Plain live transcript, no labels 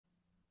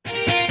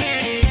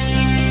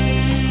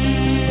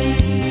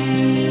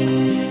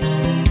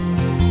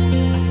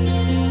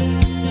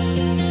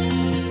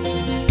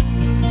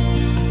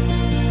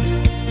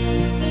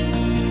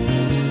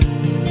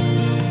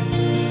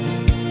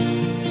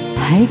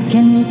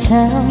can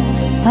tell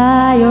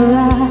by your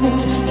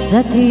eyes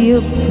that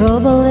you've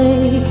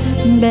probably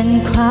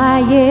been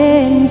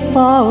crying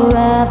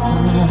forever.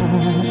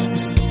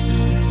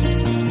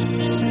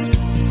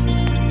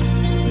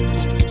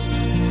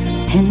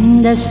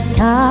 And the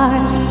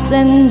stars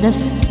in the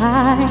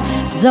sky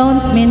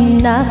don't mean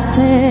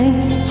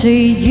nothing to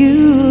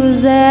you,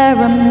 they're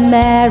a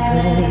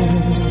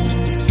mirror.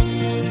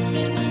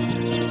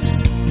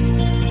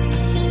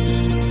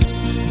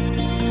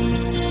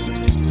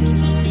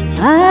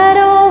 I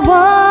don't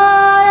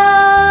wanna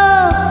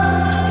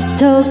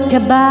talk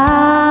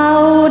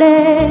about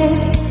it,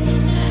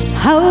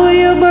 how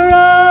you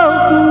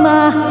broke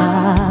my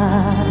heart.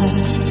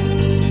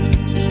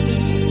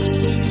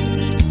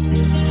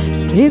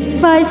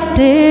 If I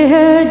stay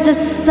here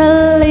just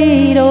a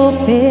little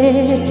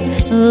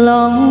bit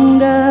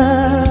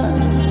longer,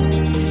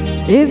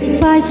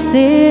 if I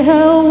stay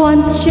here,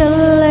 won't you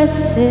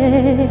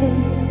listen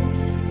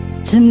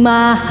to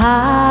my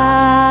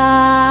heart?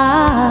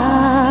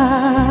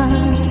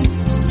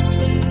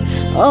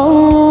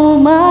 Oh,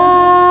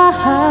 my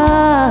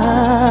heart.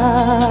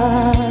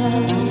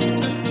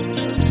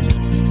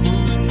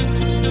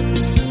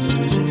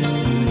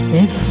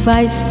 If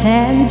I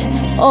stand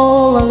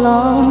all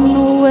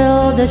alone,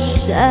 will the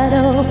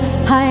shadow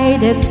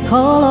hide the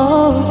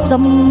colors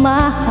of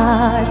my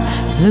heart?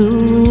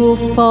 Blue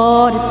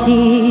for the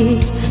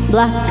tears,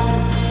 black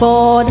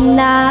for the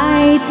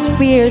nights,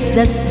 fears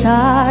the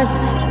stars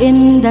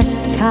in the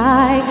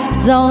sky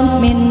don't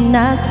mean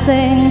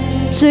nothing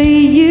to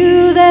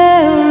you,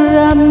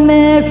 they're a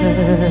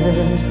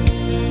mirror.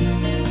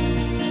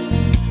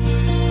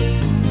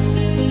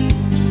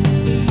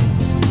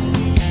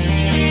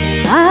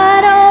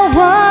 I don't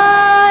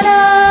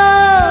wanna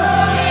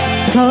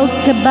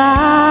talk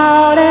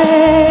about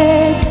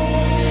it,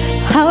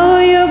 how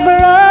you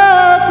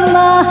broke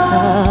my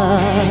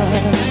heart.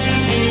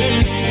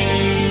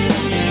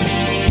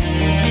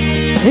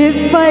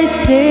 If I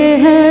stay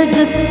here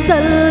just a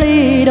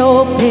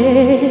little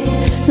bit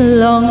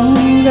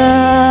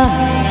longer,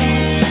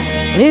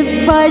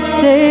 if I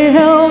stay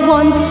here,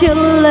 won't you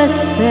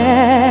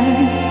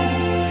listen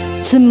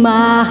to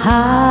my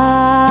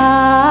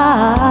heart?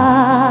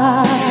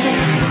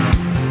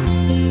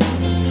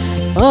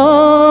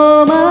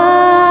 Oh,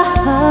 my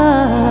heart.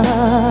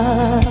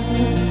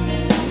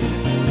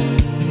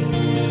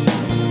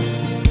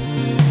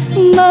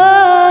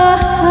 My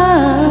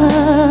heart.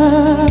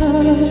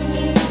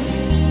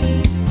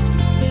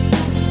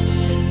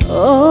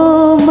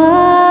 Oh,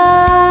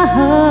 my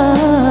heart.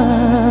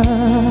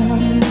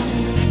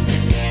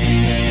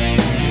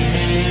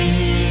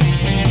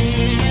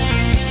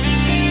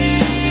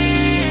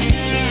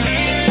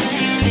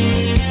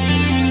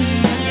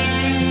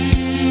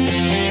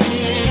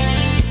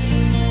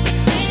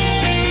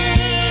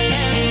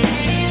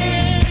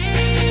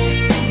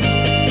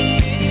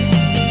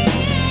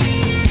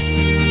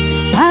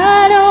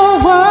 I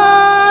don't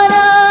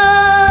wanna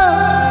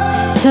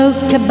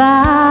talk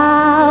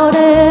about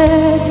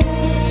it,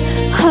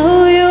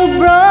 how you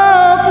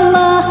broke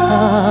my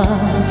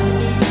heart.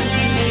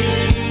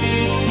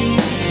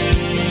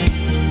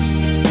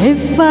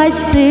 If I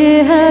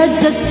stay here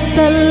just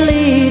a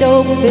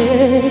little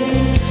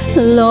bit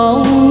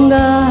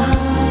longer,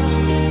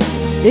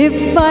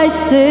 if I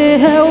stay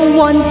here,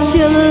 won't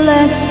you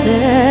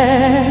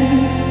listen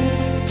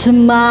to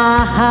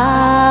my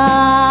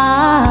heart?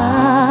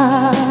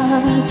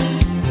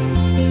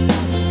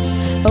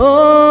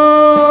 Oh,